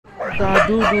The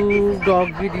doo-doo dog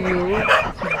video.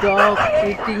 Dog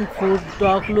eating food.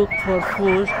 Dog look for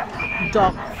food.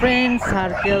 Dog friend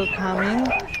circle coming,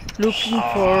 looking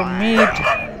for meat.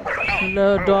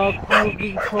 The dog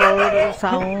looking for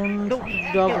sound.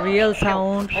 Dog real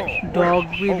sound. Dog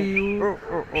video.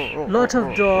 Lot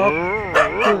of dog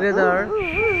together.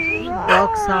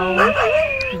 Dog sound.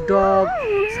 Dog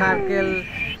circle,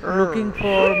 looking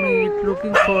for meat,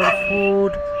 looking for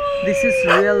food. This is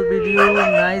real video,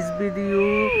 nice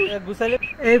video.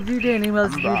 Everyday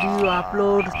animals video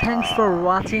upload. Thanks for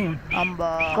watching.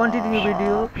 Continue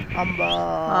video.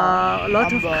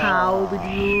 Lot of cow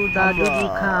video. The doo-doo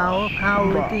cow,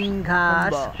 cow eating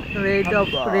grass. Red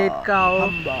cow,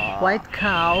 white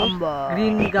cow,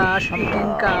 green grass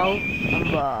eating cow.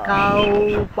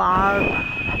 Cow park,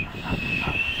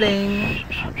 playing.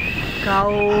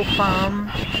 Cow farm,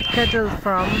 cattle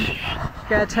farm,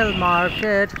 cattle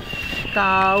market,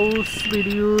 cows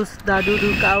videos, the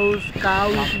doo-doo cows,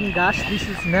 cow eating grass. This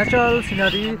is natural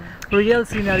scenery, real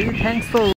scenery. Thanks for